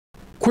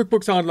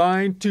QuickBooks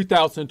Online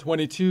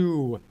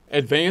 2022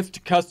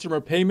 Advanced Customer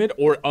Payment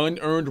or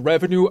Unearned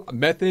Revenue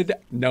Method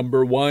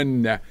number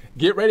 1.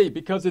 Get ready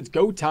because it's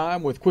go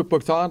time with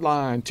QuickBooks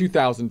Online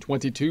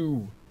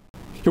 2022.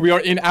 Here we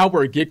are in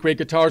our Get Great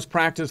Guitars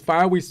practice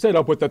file. We set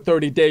up with a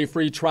 30-day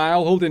free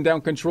trial, holding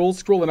down control,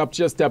 scrolling up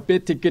just a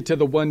bit to get to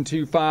the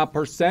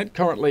 125%,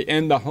 currently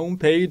in the home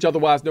page,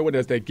 otherwise known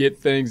as the Get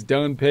Things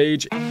Done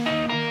page.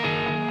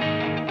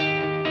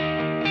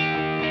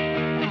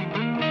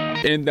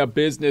 In the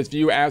business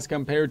view as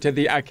compared to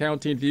the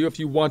accounting view. If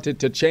you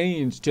wanted to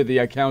change to the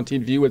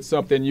accounting view, it's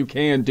something you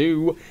can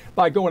do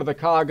by going to the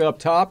cog up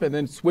top and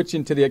then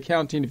switching to the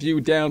accounting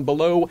view down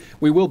below.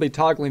 We will be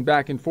toggling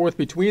back and forth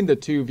between the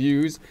two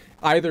views,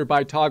 either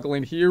by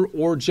toggling here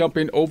or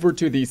jumping over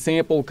to the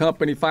sample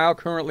company file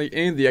currently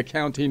in the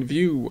accounting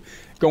view.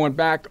 Going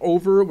back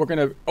over, we're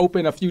going to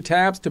open a few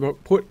tabs to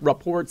put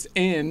reports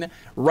in,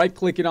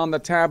 right-clicking on the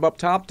tab up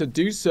top to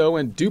do so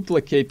and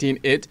duplicating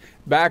it.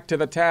 Back to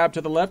the tab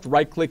to the left,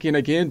 right-clicking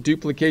again,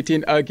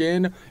 duplicating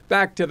again.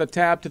 Back to the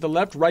tab to the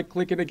left,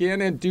 right-clicking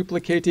again and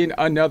duplicating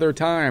another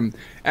time.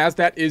 As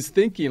that is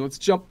thinking, let's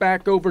jump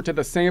back over to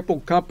the sample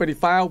company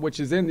file,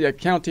 which is in the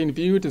accounting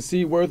view, to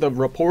see where the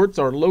reports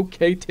are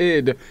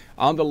located.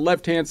 On the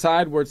left-hand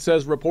side where it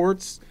says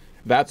reports,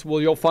 that's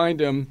where you'll find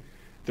them.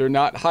 They're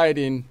not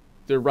hiding.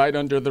 They're right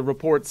under the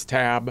reports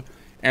tab.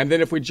 And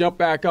then if we jump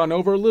back on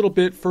over a little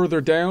bit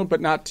further down, but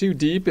not too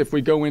deep, if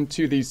we go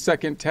into the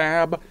second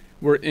tab,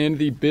 we're in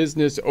the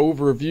business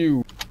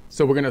overview.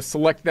 So we're going to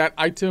select that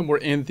item. We're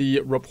in the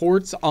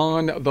reports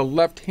on the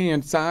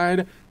left-hand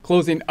side,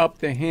 closing up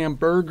the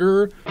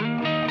hamburger.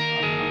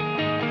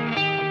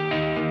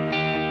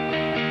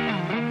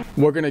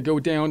 We're going to go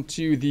down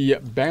to the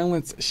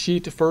balance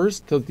sheet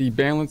first, to the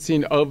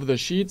balancing of the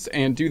sheets,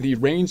 and do the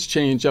range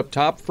change up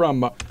top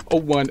from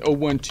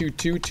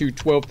 010122 to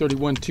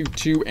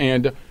 123122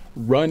 and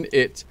run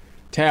it.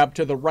 Tab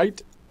to the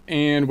right,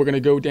 and we're going to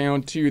go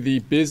down to the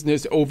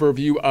business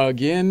overview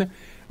again.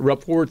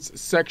 Reports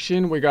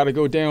section, we got to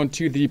go down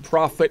to the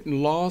profit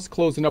and loss,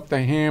 closing up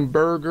the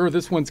hamburger.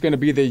 This one's going to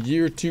be the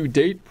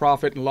year-to-date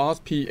profit and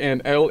loss,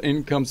 P&L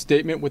income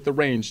statement with the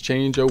range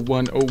change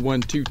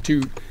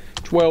 010122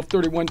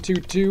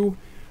 123122.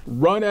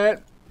 Run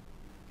it.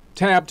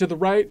 Tab to the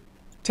right,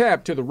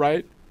 tab to the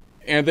right,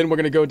 and then we're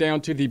going to go down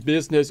to the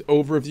business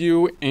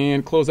overview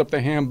and close up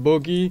the ham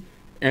boogie.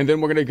 And then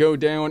we're going to go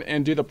down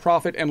and do the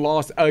profit and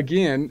loss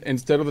again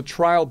instead of the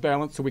trial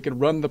balance, so we can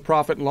run the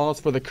profit and loss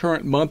for the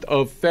current month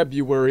of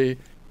February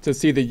to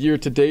see the year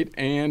to date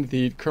and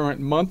the current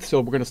month.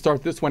 So we're going to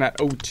start this one at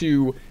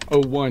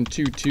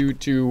 020122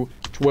 to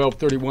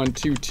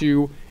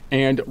 123122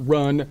 and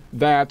run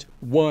that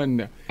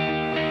one.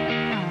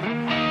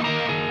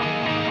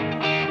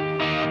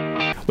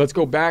 Let's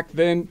go back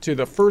then to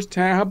the first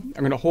tab.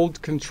 I'm going to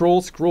hold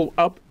control, scroll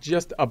up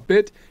just a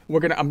bit. We're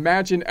going to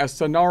imagine a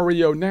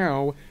scenario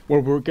now where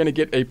we're going to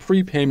get a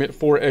prepayment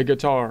for a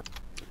guitar.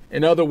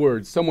 In other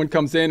words, someone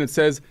comes in and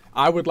says,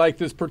 I would like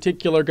this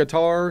particular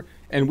guitar.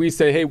 And we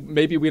say, hey,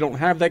 maybe we don't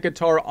have that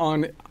guitar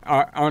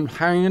on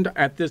hand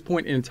at this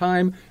point in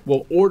time.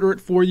 We'll order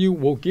it for you.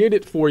 We'll get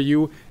it for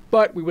you.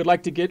 But we would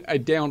like to get a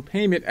down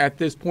payment at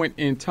this point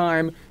in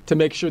time to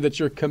make sure that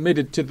you're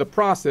committed to the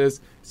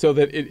process so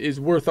that it is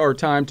worth our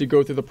time to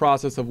go through the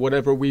process of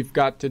whatever we've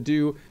got to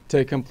do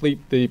to complete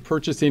the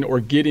purchasing or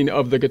getting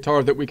of the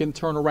guitar that we can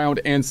turn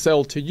around and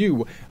sell to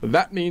you.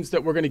 That means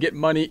that we're going to get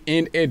money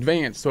in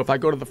advance. So if I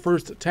go to the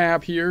first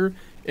tab here,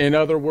 in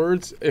other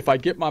words, if I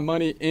get my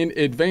money in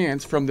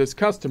advance from this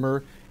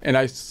customer and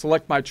I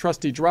select my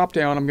trusty drop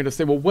down, I'm going to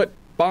say, well, what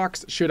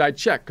box should I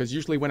check? Because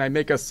usually when I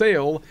make a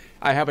sale,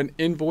 I have an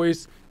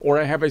invoice or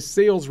I have a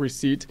sales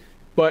receipt.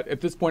 But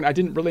at this point, I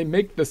didn't really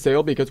make the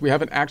sale because we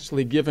haven't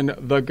actually given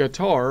the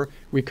guitar.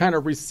 We kind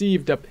of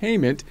received a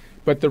payment,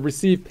 but the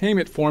received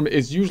payment form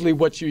is usually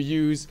what you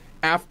use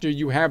after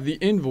you have the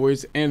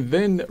invoice and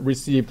then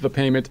receive the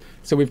payment.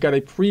 So we've got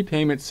a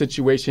prepayment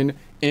situation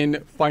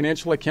in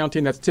financial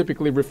accounting that's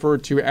typically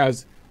referred to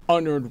as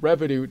unearned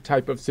revenue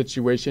type of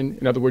situation.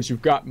 In other words,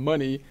 you've got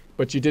money,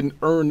 but you didn't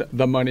earn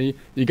the money.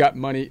 You got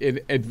money in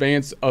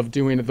advance of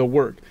doing the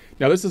work.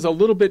 Now, this is a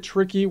little bit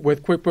tricky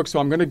with QuickBooks, so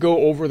I'm going to go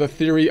over the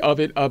theory of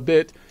it a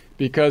bit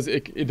because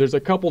there's a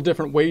couple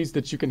different ways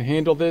that you can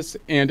handle this,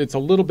 and it's a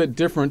little bit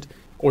different,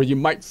 or you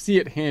might see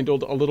it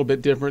handled a little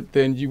bit different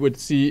than you would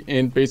see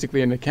in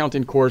basically an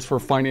accounting course for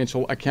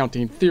financial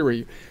accounting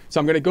theory. So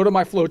I'm going to go to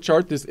my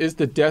flowchart. This is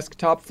the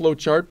desktop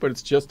flowchart, but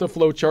it's just a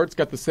flowchart. It's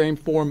got the same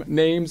form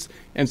names,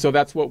 and so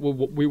that's what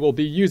we will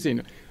be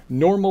using.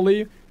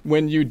 Normally,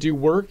 when you do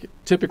work,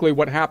 typically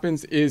what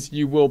happens is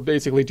you will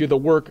basically do the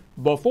work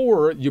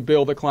before you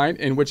bill the client,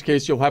 in which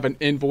case you'll have an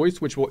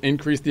invoice which will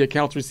increase the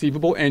accounts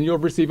receivable and you'll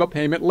receive a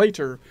payment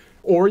later.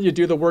 Or you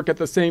do the work at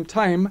the same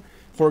time.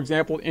 For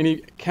example,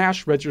 any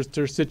cash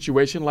register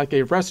situation like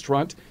a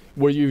restaurant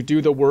where you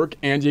do the work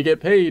and you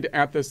get paid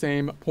at the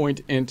same point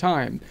in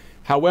time.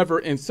 However,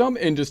 in some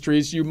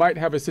industries, you might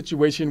have a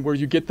situation where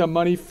you get the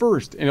money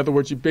first. In other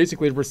words, you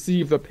basically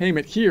receive the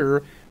payment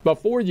here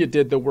before you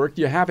did the work.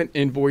 You haven't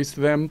invoiced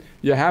them.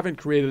 You haven't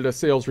created a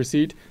sales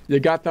receipt. You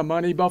got the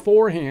money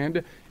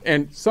beforehand.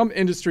 And some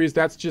industries,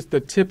 that's just the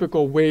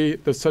typical way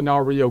the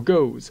scenario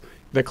goes.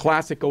 The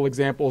classical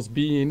examples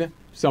being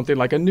something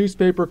like a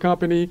newspaper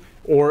company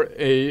or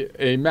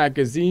a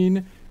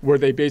magazine, where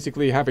they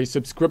basically have a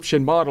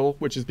subscription model,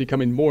 which is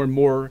becoming more and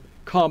more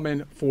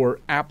common for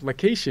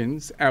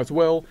applications as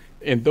well.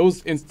 In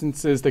those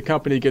instances, the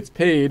company gets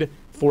paid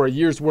for a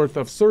year's worth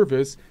of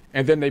service,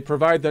 and then they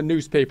provide the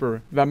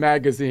newspaper, the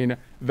magazine,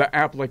 the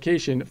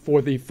application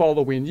for the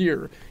following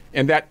year.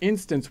 In that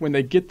instance, when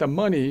they get the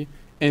money,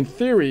 in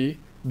theory,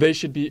 they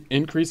should be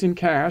increasing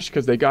cash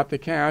because they got the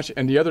cash,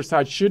 and the other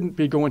side shouldn't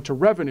be going to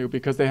revenue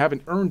because they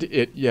haven't earned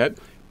it yet,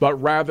 but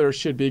rather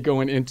should be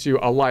going into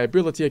a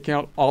liability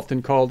account,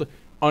 often called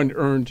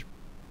unearned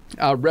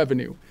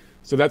revenue.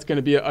 So that's going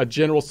to be a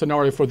general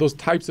scenario for those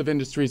types of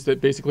industries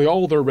that basically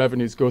all their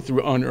revenues go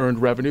through unearned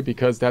revenue,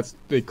 because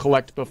they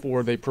collect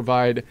before they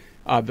provide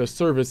the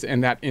service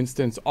in that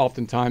instance,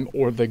 oftentimes,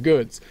 or the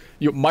goods.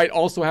 You might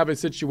also have a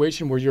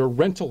situation where you're a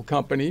rental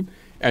company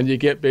and you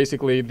get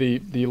basically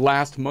the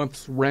last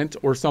month's rent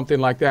or something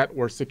like that,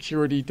 or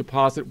security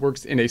deposit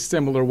works in a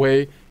similar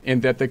way in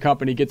that the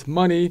company gets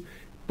money,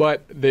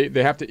 but they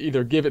have to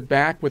either give it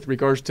back with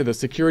regards to the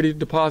security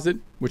deposit,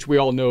 which we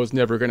all know is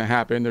never going to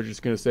happen. They're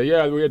just going to say,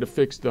 yeah, we had to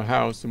fix the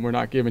house and we're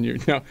not giving you.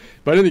 No.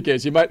 But in any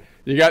case,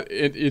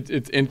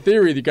 it's in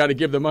theory, you got to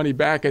give the money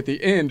back at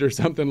the end or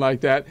something like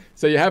that.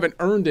 So you haven't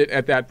earned it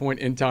at that point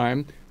in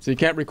time. So you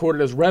can't record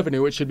it as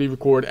revenue. It should be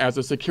recorded as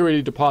a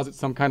security deposit,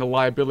 some kind of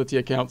liability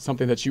account,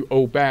 something that you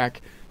owe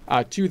back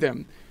to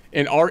them.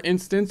 In our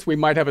instance, we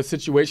might have a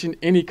situation,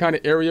 any kind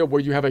of area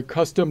where you have a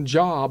custom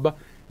job,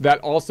 that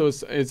also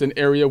is an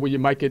area where you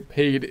might get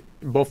paid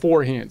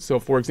beforehand. So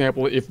for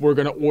example, if we're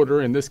going to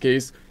order, in this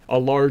case, a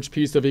large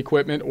piece of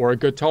equipment or a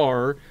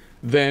guitar,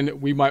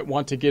 then we might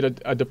want to get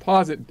a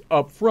deposit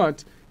up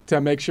front to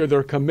make sure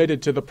they're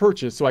committed to the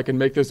purchase. So I can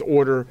make this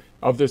order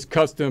of this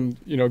custom,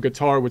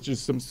 guitar, which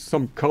is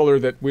some color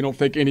that we don't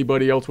think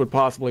anybody else would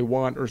possibly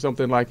want or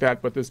something like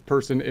that, but this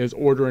person is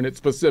ordering it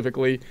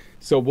specifically.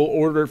 So we'll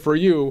order it for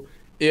you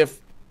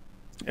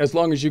as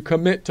long as you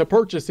commit to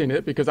purchasing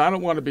it, because I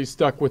don't want to be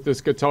stuck with this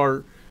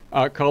guitar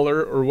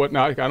color or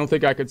whatnot. I don't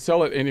think I could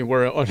sell it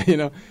anywhere else,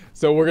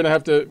 So we're gonna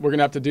have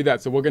to do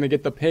that. So we're gonna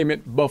get the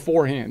payment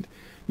beforehand.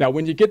 Now,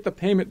 when you get the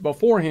payment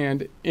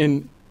beforehand,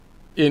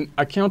 in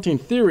accounting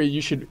theory,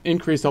 you should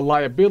increase a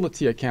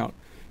liability account,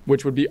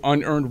 which would be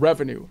unearned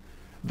revenue.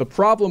 The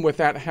problem with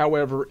that,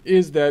 however,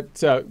 is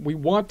that we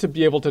want to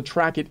be able to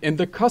track it in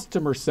the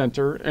customer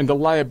center, and the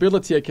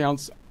liability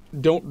accounts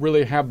don't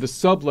really have the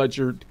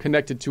subledger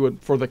connected to it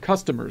for the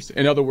customers.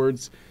 In other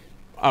words,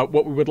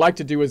 what we would like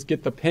to do is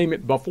get the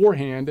payment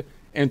beforehand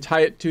and tie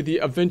it to the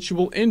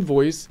eventual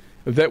invoice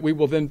that we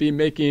will then be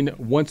making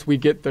once we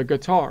get the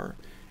guitar.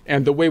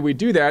 And the way we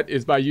do that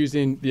is by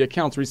using the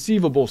accounts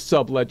receivable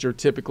subledger,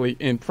 typically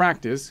in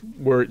practice,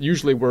 where it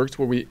usually works,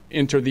 where we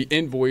enter the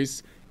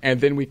invoice and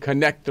then we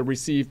connect the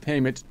received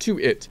payment to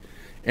it.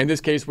 In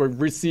this case, we're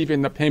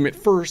receiving the payment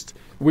first.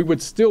 We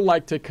would still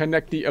like to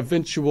connect the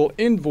eventual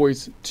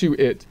invoice to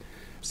it.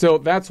 So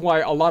that's why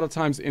a lot of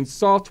times in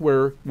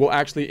software, we'll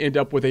actually end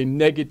up with a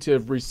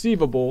negative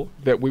receivable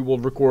that we will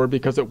record,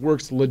 because it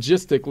works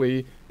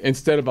logistically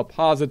instead of a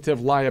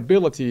positive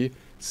liability,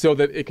 so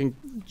that it can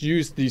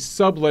use the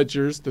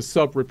subledgers, the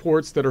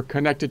sub-reports that are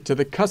connected to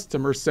the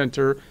customer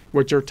center,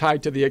 which are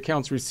tied to the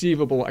accounts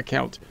receivable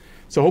account.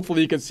 So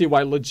hopefully you can see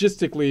why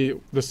logistically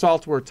the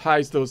software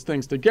ties those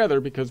things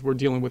together, because we're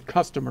dealing with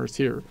customers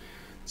here.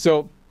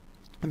 So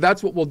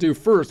that's what we'll do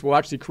first. We'll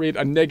actually create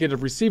a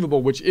negative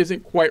receivable, which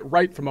isn't quite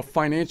right from a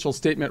financial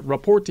statement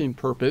reporting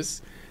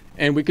purpose.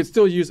 And we could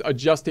still use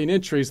adjusting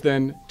entries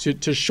then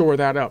to shore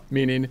that up,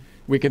 meaning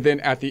we can then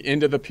at the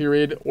end of the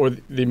period or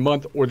the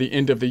month or the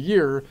end of the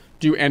year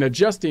do an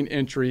adjusting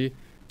entry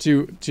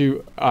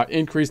to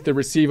increase the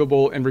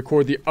receivable and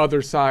record the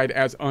other side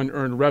as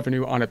unearned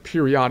revenue on a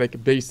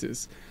periodic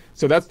basis.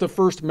 So that's the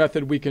first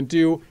method we can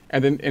do.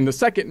 And then in the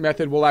second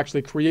method, we'll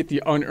actually create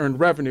the unearned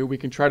revenue. We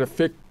can try to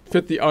fit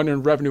the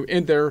unearned revenue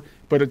in there,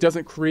 but it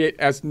doesn't create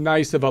as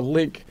nice of a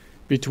link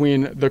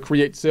between the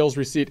create sales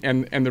receipt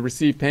and the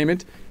received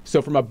payment.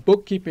 So from a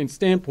bookkeeping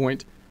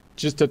standpoint,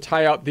 just to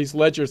tie out these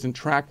ledgers and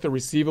track the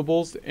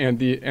receivables and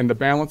the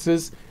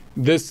balances,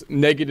 this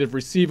negative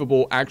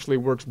receivable actually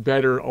works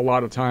better a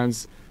lot of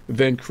times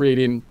than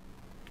creating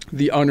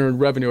the unearned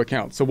revenue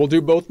account. So we'll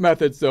do both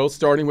methods though,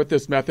 starting with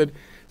this method.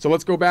 So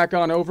let's go back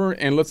on over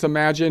and let's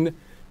imagine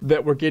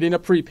that we're getting a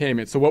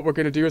prepayment. So what we're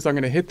going to do is I'm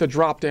going to hit the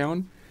drop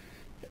down,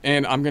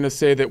 and I'm going to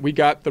say that we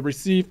got the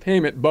received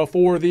payment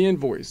before the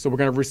invoice. So we're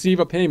going to receive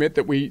a payment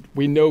that we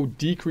know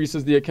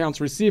decreases the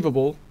accounts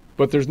receivable,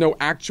 but there's no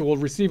actual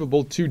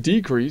receivable to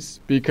decrease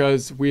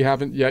because we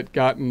haven't yet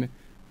gotten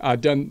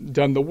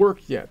done the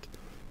work yet.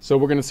 So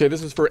we're going to say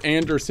this is for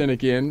Anderson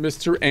again.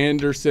 Mr.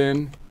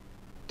 Anderson,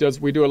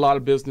 we do a lot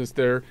of business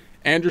there.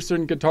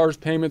 Anderson Guitars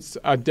Payments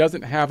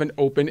doesn't have an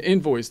open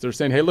invoice. They're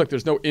saying, hey, look,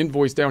 there's no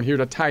invoice down here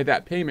to tie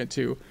that payment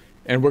to.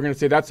 And we're going to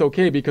say that's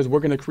okay because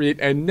we're going to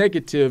create a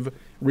negative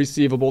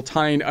receivable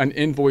tying an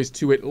invoice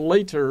to it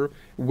later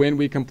when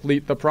we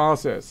complete the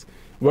process.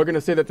 We're going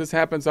to say that this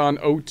happens on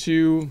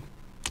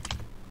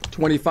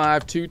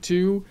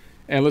 02/25/22,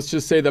 and let's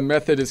just say the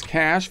method is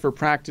cash for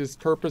practice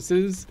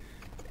purposes,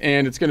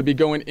 and it's going to be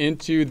going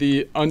into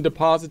the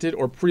undeposited,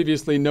 or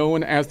previously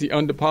known as the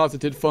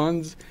undeposited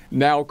funds,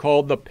 now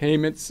called the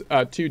payments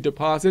to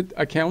deposit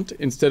account,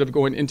 instead of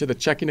going into the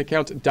checking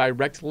account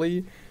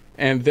directly.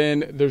 And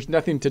then there's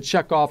nothing to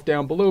check off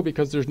down below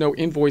because there's no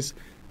invoice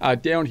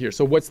down here.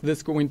 So what's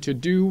this going to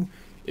do?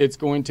 It's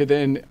going to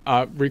then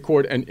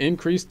record an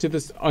increase to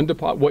this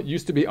what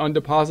used to be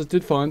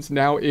undeposited funds,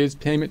 now is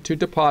payment to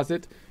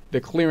deposit,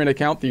 the clearing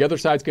account. The other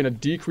side's going to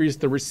decrease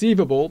the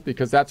receivable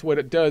because that's what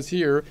it does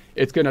here.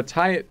 It's going to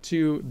tie it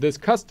to this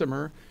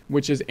customer,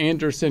 which is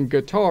Anderson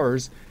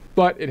Guitars,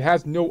 but it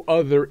has no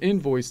other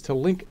invoice to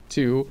link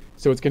to.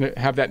 So it's going to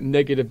have that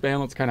negative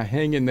balance kind of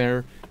hang in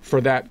there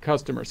for that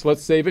customer. So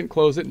let's save it and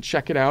close it and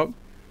check it out.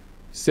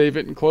 Save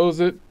it and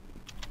close it.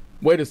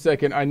 Wait a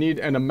second, I need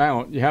an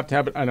amount. You have to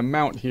have an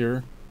amount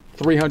here.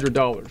 $300.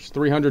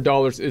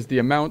 $300 is the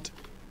amount.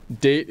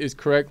 Date is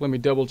correct. Let me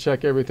double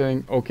check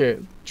everything. Okay,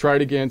 try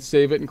it again,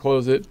 save it and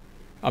close it.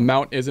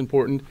 Amount is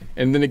important.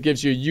 And then it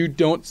gives you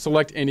don't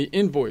select any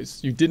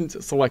invoice. You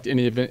didn't select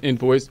any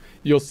invoice.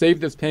 You'll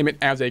save this payment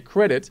as a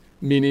credit,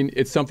 meaning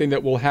it's something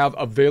that we'll have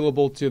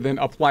available to then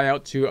apply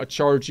out to a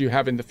charge you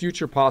have in the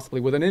future,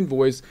 possibly with an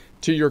invoice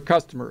to your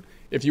customer.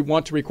 If you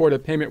want to record a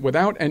payment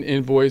without an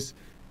invoice,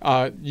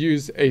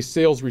 use a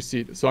sales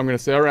receipt. So I'm going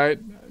to say, all right,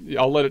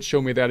 I'll let it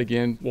show me that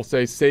again. We'll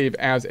say save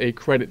as a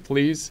credit,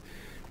 please.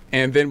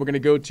 And then we're going to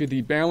go to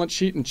the balance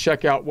sheet and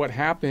check out what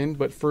happened.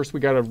 But first we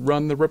got to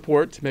run the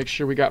report to make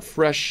sure we got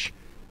fresh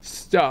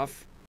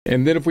stuff.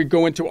 And then if we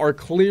go into our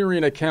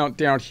clearing account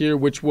down here,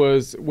 which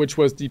was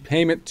the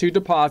payment to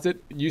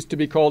deposit, it used to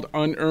be called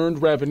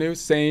unearned revenue,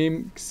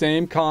 same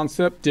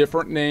concept,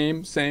 different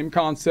name, same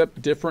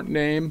concept, different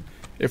name.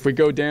 If we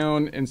go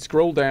down and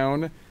scroll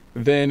down,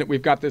 then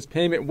we've got this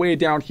payment way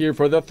down here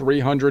for the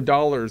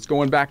 $300.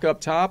 Going back up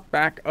top,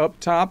 back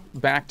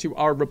to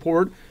our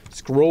report,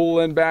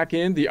 scrolling back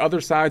in. The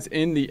other side's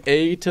in the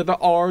A to the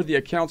R, the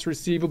accounts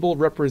receivable,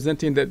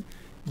 representing that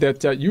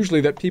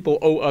usually that people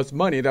owe us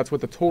money. That's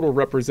what the total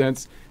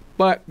represents.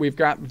 But we've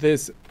got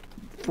this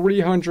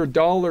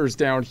 $300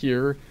 down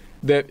here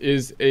that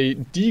is a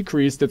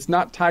decrease that's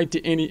not tied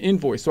to any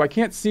invoice. So I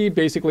can't see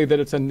basically that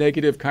it's a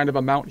negative kind of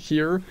amount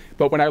here,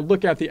 but when I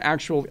look at the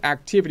actual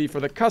activity for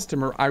the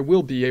customer, I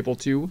will be able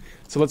to.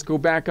 So let's go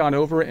back on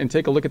over and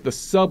take a look at the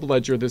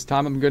subledger this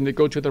time. I'm going to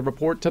go to the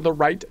report to the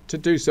right to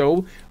do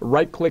so,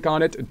 right click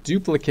on it,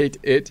 duplicate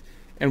it,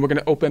 and we're going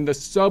to open the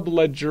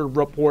subledger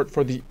report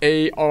for the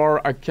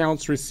AR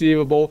accounts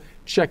receivable,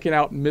 checking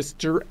out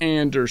Mr.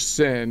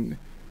 Anderson.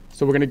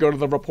 So we're going to go to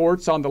the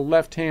reports on the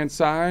left-hand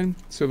side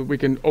so that we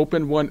can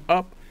open one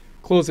up,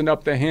 closing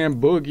up the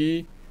ham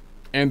boogie,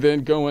 and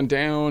then going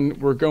down,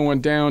 we're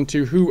going down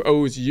to who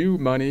owes you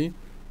money.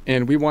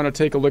 And we want to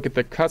take a look at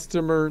the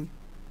customer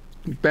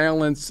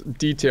balance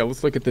detail.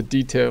 Let's look at the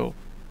detail.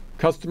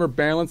 Customer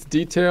balance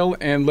detail,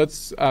 and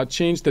let's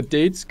change the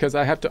dates because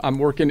I'm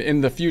working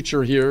in the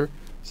future here.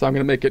 So I'm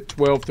going to make it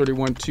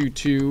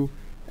 12/31/22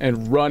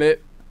 and run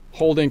it,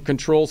 holding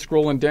control,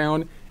 scrolling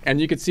down. And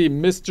you can see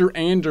Mr.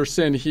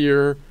 Anderson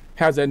here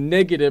has a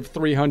negative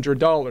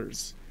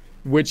 $300,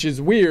 which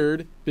is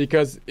weird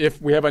because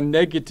if we have a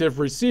negative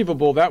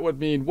receivable, that would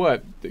mean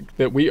what?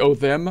 That we owe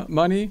them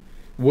money?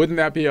 Wouldn't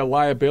that be a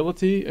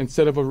liability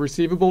instead of a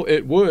receivable?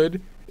 It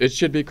would. It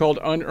should be called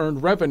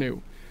unearned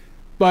revenue.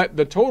 But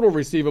the total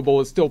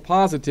receivable is still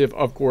positive,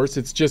 of course.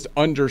 It's just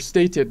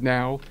understated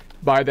now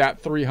by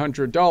that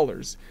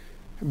 $300.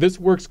 This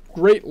works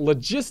great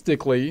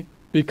logistically,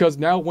 because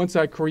now once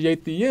I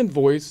create the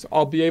invoice,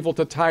 I'll be able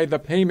to tie the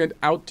payment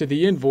out to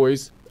the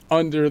invoice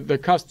under the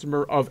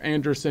customer of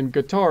Anderson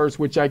Guitars,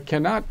 which I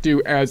cannot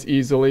do as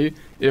easily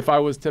if I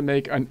was to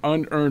make an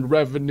unearned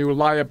revenue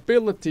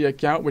liability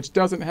account, which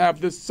doesn't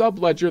have this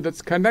subledger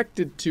that's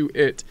connected to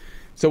it.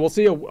 So we'll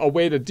see a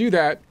way to do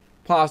that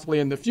possibly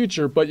in the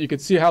future, but you can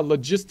see how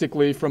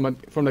logistically from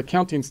an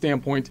accounting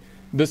standpoint,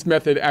 this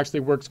method actually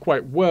works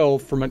quite well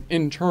from an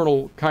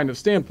internal kind of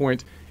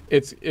standpoint.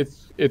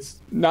 It's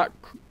not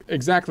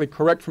exactly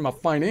correct from a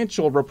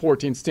financial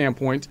reporting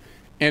standpoint,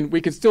 and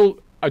we can still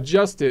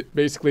adjust it.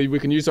 Basically, we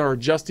can use our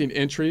adjusting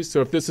entries.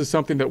 So if this is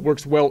something that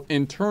works well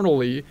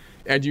internally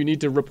and you need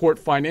to report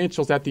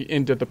financials at the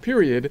end of the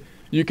period,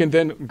 you can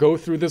then go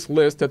through this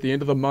list at the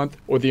end of the month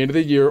or the end of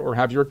the year, or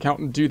have your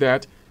accountant do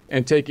that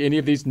and take any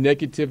of these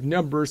negative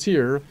numbers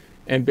here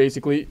and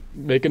basically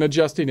make an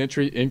adjusting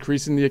entry,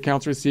 increasing the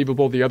accounts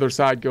receivable, the other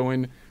side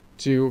going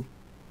to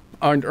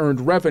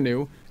unearned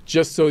revenue,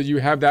 just so you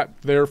have that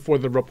there for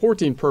the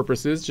reporting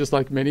purposes, just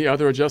like many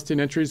other adjusting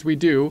entries we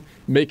do,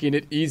 making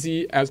it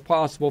easy as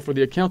possible for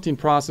the accounting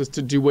process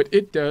to do what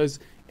it does,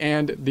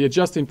 and the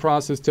adjusting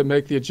process to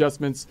make the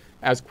adjustments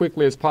as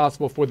quickly as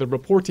possible for the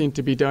reporting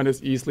to be done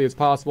as easily as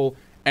possible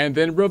and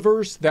then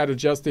reverse that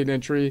adjusting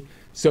entry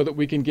so that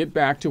we can get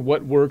back to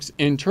what works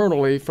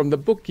internally from the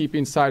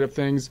bookkeeping side of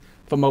things,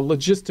 from a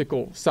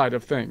logistical side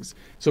of things.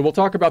 So we'll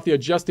talk about the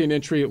adjusting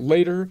entry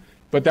later,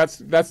 but that's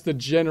the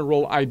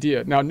general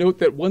idea. Now note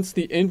that once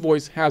the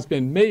invoice has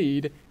been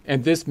made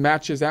and this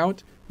matches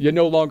out, you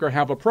no longer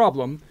have a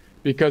problem,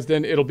 because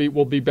then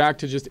we'll be back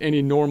to just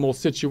any normal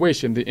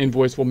situation. The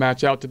invoice will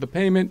match out to the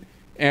payment,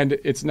 and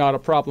it's not a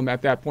problem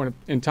at that point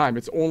in time.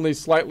 It's only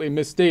slightly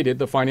misstated,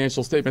 the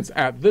financial statements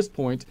at this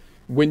point,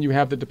 when you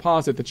have the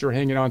deposit that you're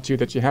hanging on to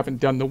that you haven't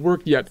done the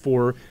work yet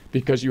for,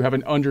 because you have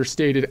an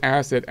understated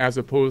asset as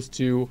opposed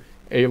to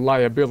a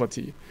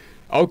liability.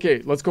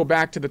 Okay, let's go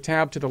back to the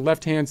tab to the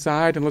left-hand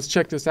side, and let's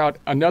check this out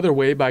another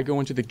way by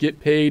going to the Get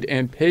Paid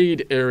and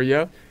Paid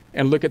area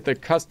and look at the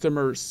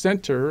Customer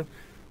Center.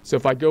 So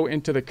if I go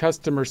into the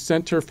Customer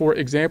Center, for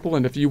example,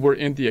 and if you were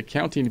in the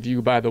accounting view,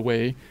 by the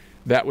way,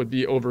 that would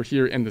be over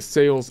here in the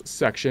sales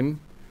section.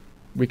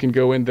 We can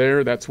go in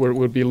there. That's where it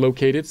would be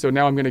located. So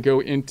now I'm going to go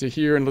into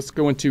here, and let's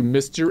go into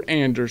Mr.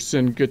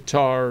 Anderson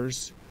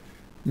Guitars.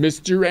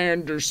 Mr.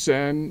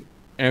 Anderson.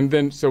 And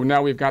then, so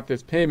now we've got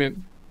this payment,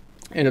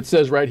 and it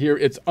says right here,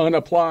 it's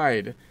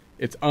unapplied.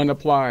 It's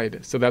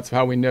unapplied. So that's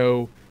how we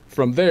know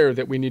from there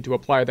that we need to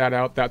apply that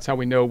out. That's how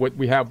we know what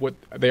we have, what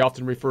they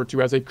often refer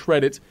to as a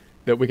credit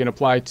that we can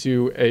apply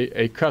to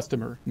a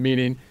customer,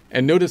 meaning,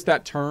 and notice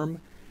that term,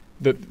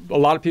 that a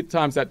lot of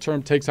times that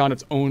term takes on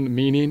its own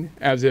meaning,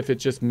 as if it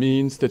just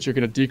means that you're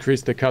going to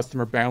decrease the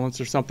customer balance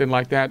or something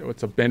like that, or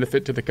it's a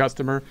benefit to the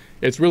customer.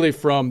 It's really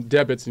from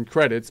debits and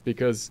credits,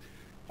 because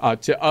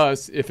to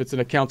us, if it's an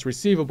accounts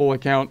receivable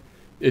account,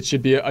 it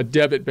should be a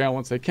debit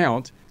balance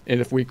account. And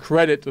if we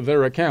credit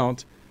their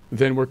account,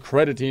 then we're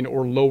crediting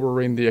or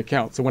lowering the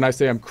account. So when I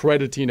say I'm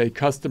crediting a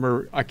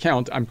customer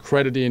account, I'm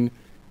crediting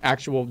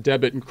actual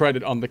debit and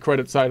credit on the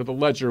credit side of the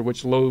ledger,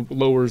 which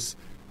lowers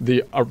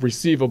the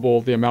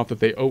receivable, the amount that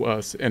they owe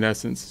us, in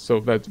essence. So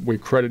that we're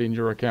crediting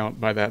your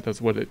account by that.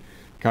 That's what it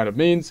kind of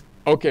means.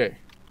 Okay,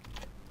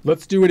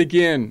 let's do it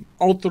again.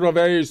 Outra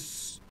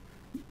vez,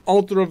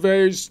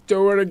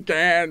 do it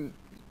again.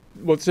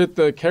 Let's hit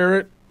the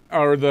caret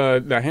or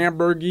the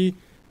hamburgie,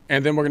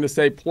 and then we're going to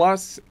say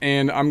plus,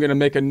 and I'm going to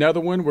make another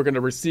one. We're going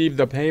to receive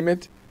the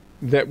payment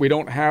that we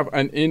don't have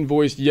an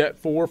invoice yet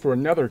for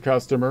another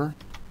customer.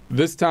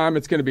 This time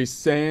it's going to be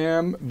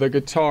Sam the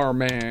Guitar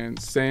Man.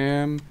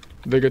 Sam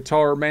the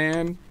Guitar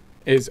Man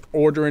is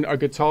ordering a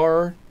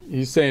guitar.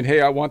 He's saying, hey,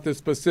 I want this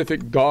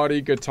specific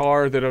gaudy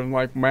guitar that I'm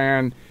like,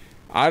 man,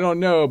 I don't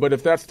know, but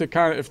if that's the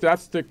kind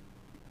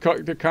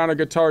of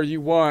guitar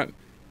you want,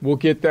 we'll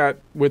get that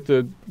with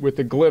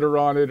the glitter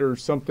on it or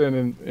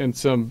something, and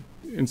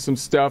some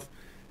stuff.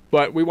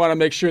 But we want to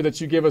make sure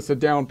that you give us a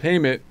down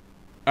payment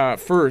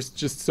first,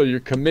 just so you're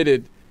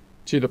committed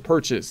to the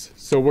purchase.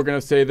 So we're going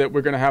to say that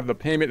we're going to have the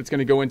payment. It's going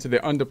to go into the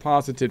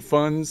undeposited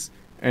funds,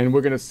 and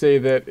we're going to say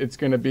that it's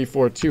going to be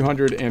for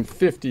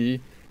 $250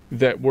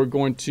 that we're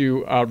going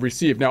to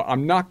receive. Now,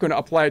 I'm not going to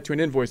apply it to an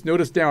invoice.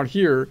 Notice down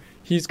here,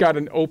 he's got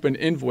an open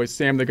invoice,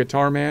 Sam the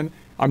Guitar Man.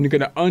 I'm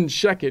going to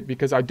uncheck it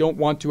because I don't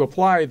want to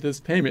apply this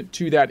payment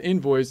to that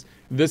invoice.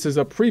 This is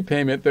a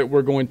prepayment that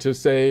we're going to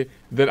say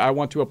that I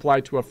want to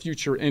apply to a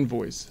future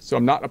invoice. So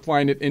I'm not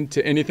applying it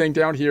into anything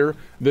down here.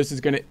 This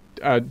is going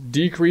to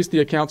decrease the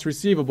accounts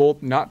receivable,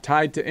 not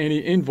tied to any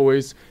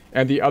invoice,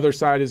 and the other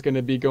side is going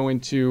to be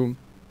going to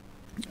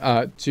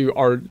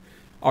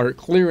our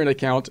clearing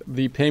account,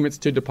 the payments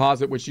to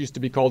deposit, which used to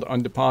be called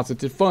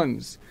undeposited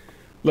funds.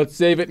 Let's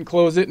save it and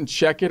close it and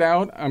check it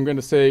out. I'm going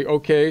to say,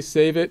 okay,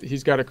 save it.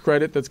 He's got a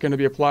credit that's going to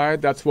be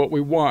applied. That's what we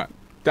want.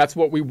 That's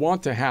what we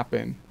want to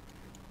happen.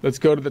 Let's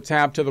go to the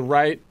tab to the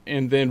right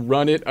and then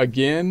run it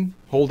again,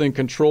 holding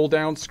control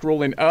down,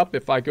 scrolling up.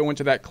 If I go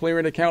into that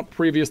clearing account,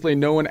 previously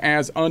known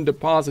as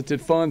undeposited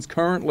funds,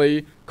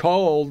 currently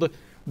called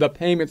the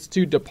payments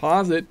to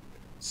deposit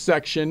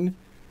section,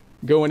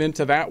 going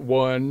into that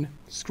one,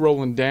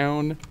 scrolling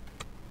down,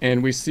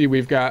 and we see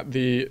we've got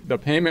the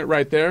payment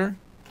right there.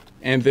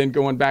 And then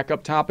going back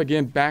up top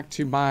again, back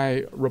to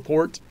my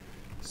report,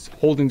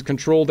 holding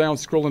control down,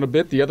 scrolling a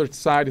bit. The other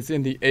side is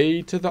in the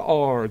A to the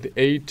R. The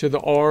A to the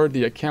R,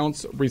 the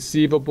accounts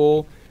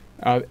receivable,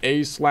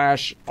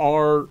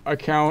 A/R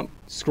account,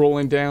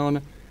 scrolling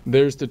down.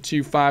 There's the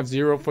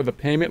 250 for the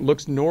payment.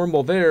 Looks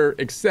normal there,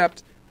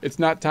 except it's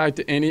not tied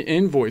to any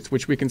invoice,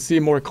 which we can see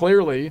more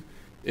clearly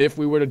if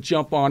we were to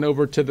jump on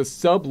over to the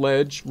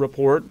subledge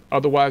report,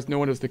 otherwise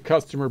known as the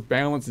customer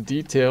balance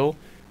detail.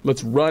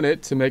 Let's run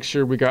it to make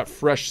sure we got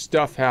fresh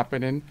stuff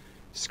happening.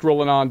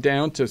 Scrolling on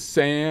down to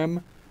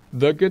Sam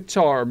the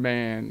Guitar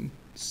Man.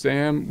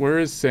 Sam, where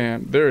is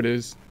Sam? There it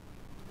is.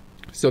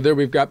 So there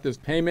we've got this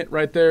payment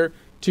right there,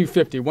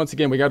 $250. Once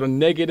again, we got a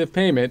negative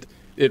payment.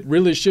 It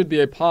really should be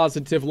a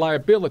positive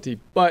liability,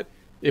 but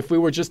if we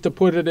were just to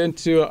put it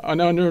into an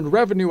unearned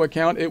revenue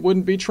account, it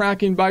wouldn't be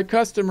tracking by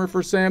customer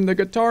for Sam the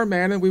Guitar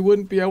Man, and we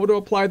wouldn't be able to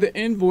apply the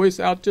invoice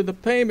out to the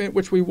payment,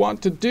 which we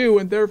want to do,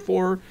 and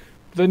therefore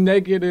the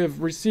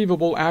negative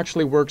receivable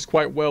actually works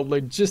quite well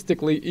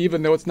logistically,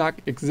 even though it's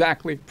not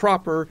exactly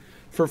proper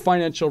for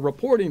financial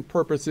reporting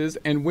purposes,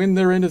 and when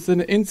there is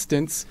an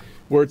instance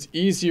where it's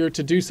easier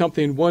to do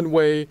something one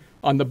way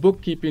on the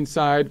bookkeeping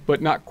side,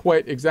 but not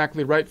quite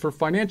exactly right for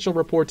financial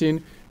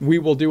reporting, we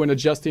will do an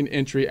adjusting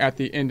entry at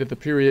the end of the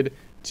period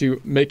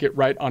to make it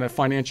right on a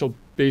financial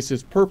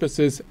basis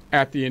purposes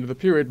at the end of the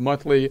period,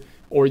 monthly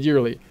or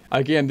yearly.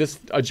 Again, this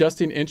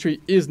adjusting entry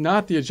is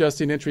not the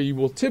adjusting entry you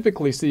will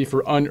typically see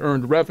for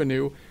unearned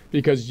revenue,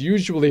 because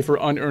usually for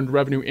unearned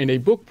revenue in a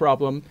book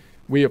problem,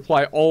 we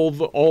apply all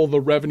the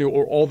revenue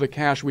or all the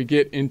cash we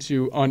get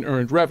into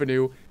unearned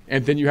revenue,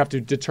 and then you have to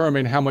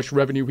determine how much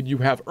revenue you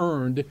have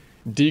earned,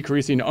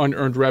 decreasing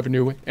unearned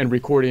revenue and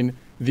recording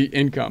the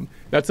income.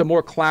 That's a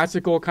more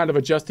classical kind of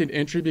adjusting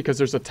entry because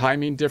there's a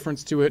timing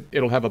difference to it.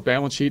 It'll have a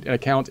balance sheet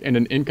account and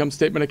an income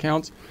statement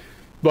account.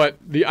 But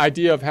the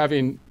idea of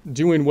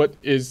doing what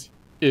is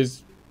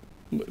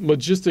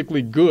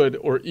logistically good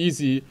or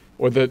easy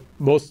or the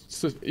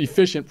most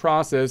efficient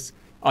process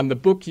on the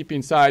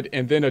bookkeeping side,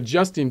 and then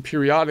adjusting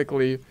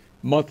periodically,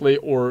 monthly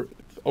or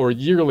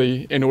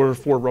yearly in order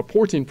for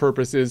reporting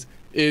purposes,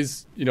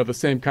 is the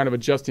same kind of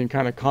adjusting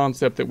kind of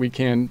concept that we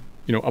can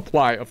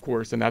apply, of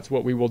course, and that's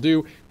what we will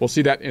do. We'll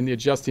see that in the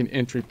adjusting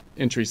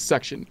entry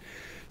section.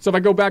 So if I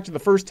go back to the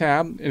first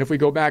tab, and if we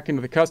go back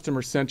into the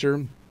customer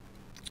center,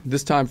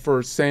 this time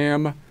for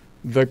Sam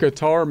the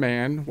Guitar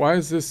Man. Why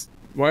is this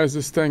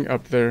thing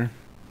up there?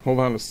 Hold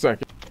on a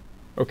second.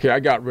 Okay, I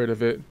got rid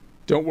of it.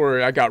 Don't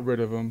worry, I got rid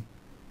of him.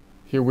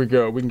 Here we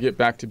go. We can get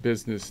back to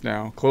business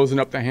now. Closing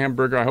up the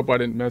hamburger. I hope I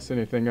didn't mess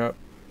anything up.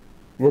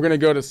 We're going to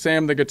go to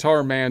Sam the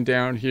Guitar Man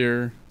down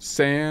here.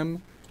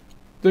 Sam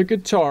the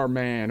Guitar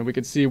Man. We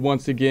can see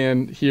once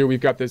again here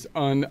we've got this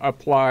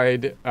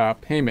unapplied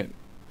payment.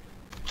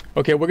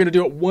 Okay, we're going to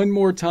do it one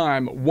more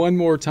time.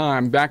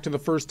 Back to the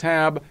first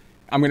tab.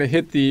 I'm going to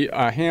hit the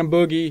ham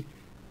boogie,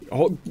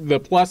 hold the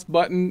plus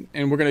button,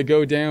 and we're going to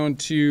go down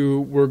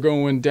to,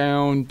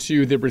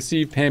 the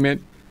receive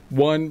payment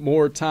one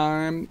more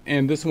time,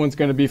 and this one's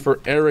going to be for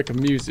Eric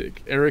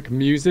Music. Eric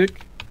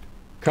Music,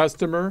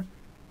 customer.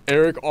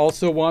 Eric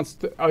also wants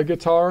a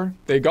guitar.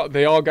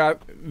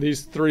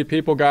 These three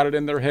people got it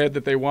in their head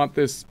that they want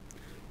this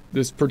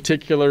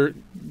particular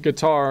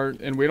guitar,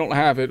 and we don't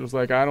have it. It was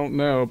like, I don't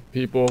know,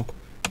 people.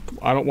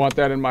 I don't want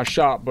that in my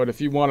shop, but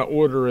if you want to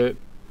order it,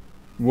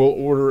 we'll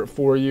order it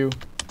for you.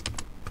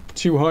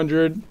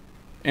 200.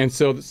 And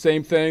so the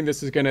same thing.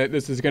 This is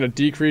gonna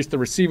decrease the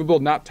receivable,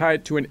 not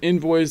tied to an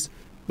invoice,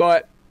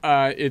 but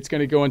it's going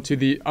to go into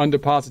the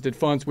undeposited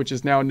funds, which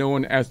is now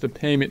known as the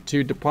payment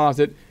to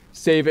deposit.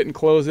 Save it and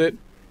close it.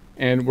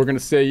 And we're going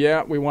to say,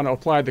 yeah, we want to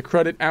apply the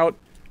credit out,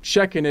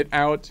 checking it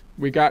out.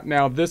 We got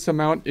now this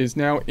amount is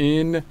now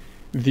in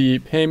the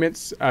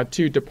payments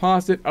to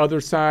deposit.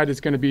 Other side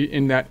is going to be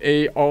in that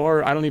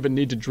AR. I don't even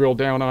need to drill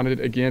down on it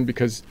again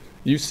because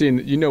you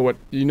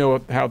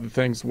know how the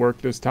things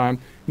work this time.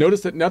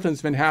 Notice that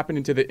nothing's been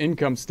happening to the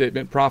income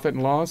statement, profit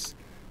and loss,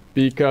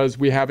 because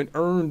we haven't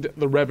earned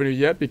the revenue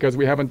yet, because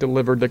we haven't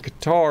delivered the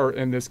guitar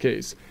in this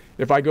case.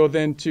 If I go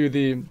then to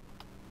the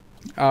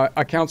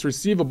accounts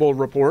receivable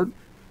report,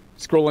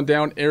 scrolling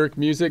down Eric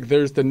Music,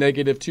 there's the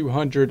negative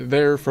 200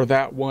 there for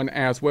that one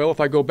as well. If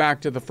I go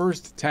back to the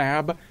first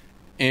tab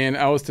and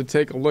I was to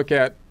take a look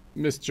at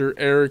Mr.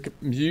 Eric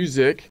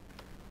Music,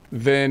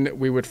 then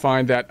we would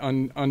find that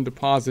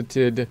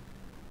undeposited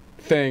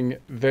thing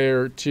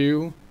there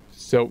too.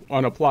 So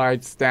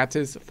unapplied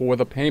status for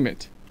the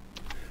payment.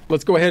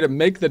 Let's go ahead and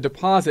make the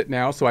deposit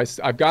now. So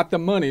I've got the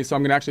money, so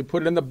I'm going to actually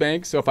put it in the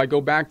bank. So if I go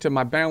back to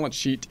my balance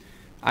sheet,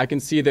 I can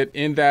see that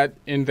in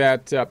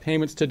that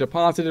payments to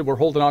deposited, we're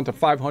holding on to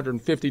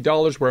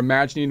 $550. We're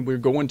imagining we're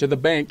going to the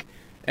bank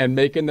and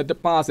making the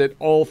deposit.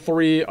 All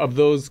three of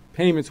those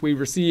payments we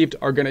received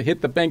are going to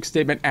hit the bank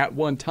statement at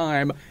one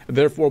time.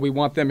 Therefore, we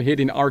want them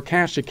hitting our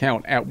cash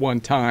account at one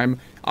time,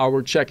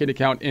 our checking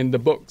account in the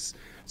books.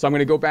 So I'm going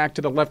to go back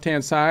to the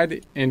left-hand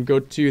side and go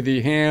to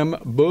the ham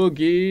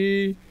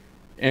boogie.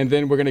 And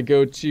then we're going to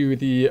go to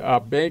the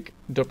bank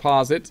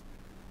deposit,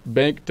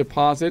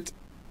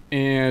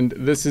 and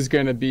this is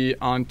going to be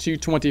on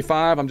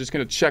 225. I'm just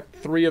going to check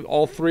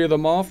all three of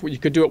them off. You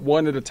could do it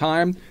one at a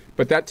time,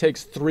 but that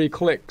takes 3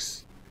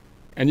 clicks,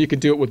 and you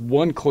could do it with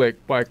 1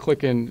 click by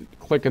clicking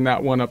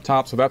that one up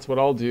top. So that's what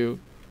I'll do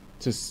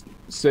to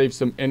save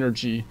some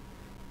energy.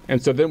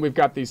 And so then we've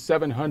got the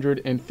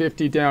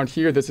 750 down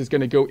here. This is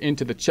going to go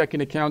into the checking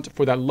account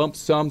for that lump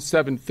sum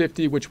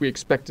 750, which we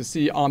expect to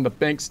see on the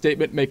bank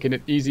statement, making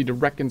it easy to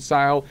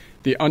reconcile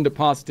the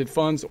undeposited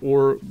funds,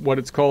 or whatever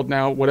it's called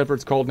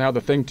now,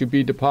 the thing to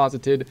be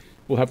deposited.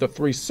 We'll have the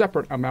 3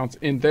 separate amounts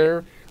in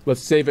there.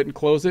 Let's save it and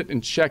close it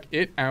and check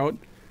it out.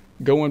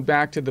 Going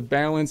back to the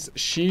balance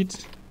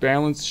sheet,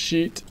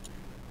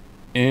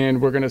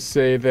 and we're going to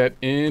say that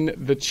in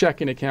the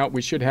checking account,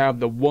 we should have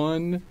the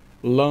one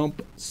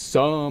lump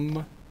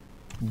sum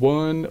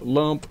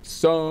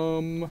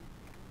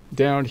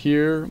down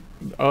here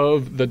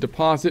of the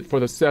deposit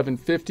for the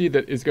 750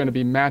 that is going to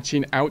be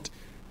matching out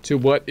to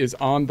what is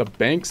on the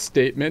bank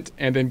statement.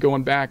 And then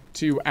going back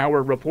to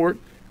our report,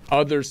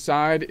 other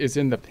side is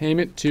in the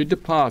payment to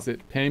deposit.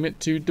 Payment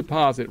to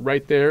deposit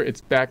right there.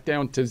 It's back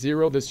down to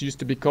zero. This used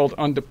to be called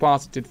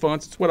undeposited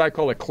funds. It's what I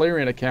call a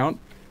clearing account.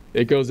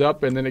 It goes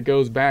up and then it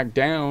goes back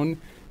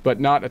down, but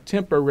not a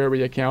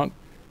temporary account,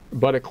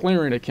 but a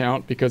clearing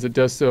account, because it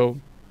does so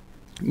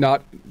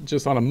not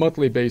just on a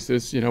monthly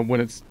basis,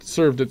 when it's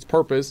served its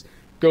purpose.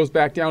 Goes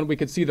back down. We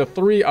can see the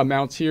 3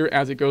 amounts here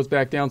as it goes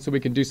back down, so we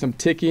can do some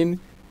ticking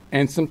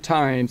and some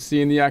time,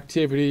 seeing the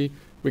activity.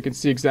 We can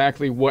see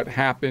exactly what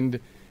happened,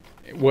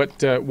 what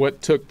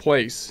took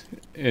place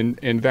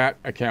in that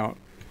account.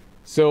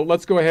 So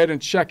let's go ahead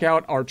and check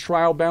out our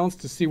trial balance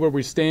to see where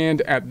we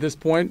stand at this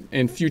point.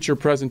 In future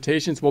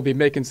presentations, we'll be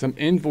making some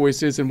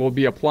invoices and we'll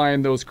be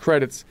applying those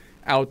credits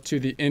out to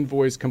the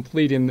invoice,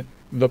 completing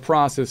the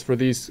process for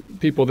these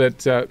people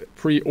that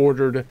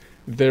pre-ordered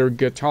their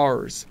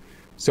guitars.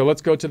 So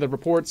let's go to the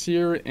reports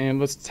here and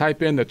let's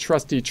type in the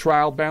trusty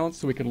trial balance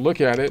so we can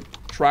look at it.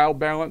 Trial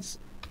balance.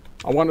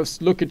 I want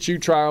to look at you,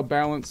 trial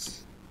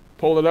balance.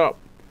 Pull it up.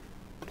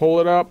 Pull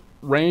it up.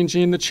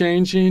 Ranging the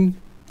changing.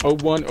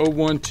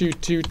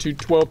 010122 to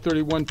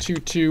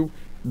 123122.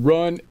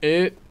 Run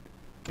it.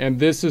 And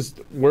this is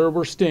where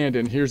we're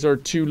standing. Here's our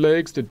 2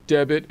 legs, the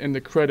debit and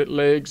the credit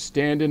legs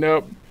standing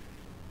up.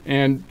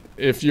 And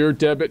if your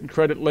debit and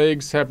credit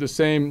legs have the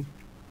same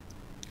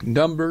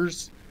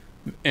numbers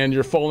and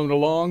you're following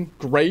along,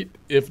 great.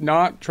 If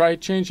not, try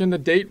changing the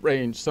date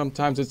range.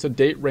 Sometimes it's a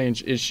date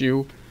range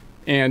issue.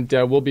 And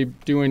we'll be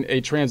doing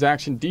a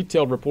transaction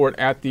detail report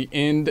at the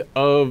end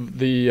of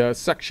the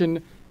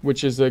section,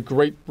 which is a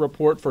great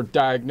report for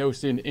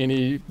diagnosing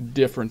any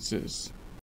differences.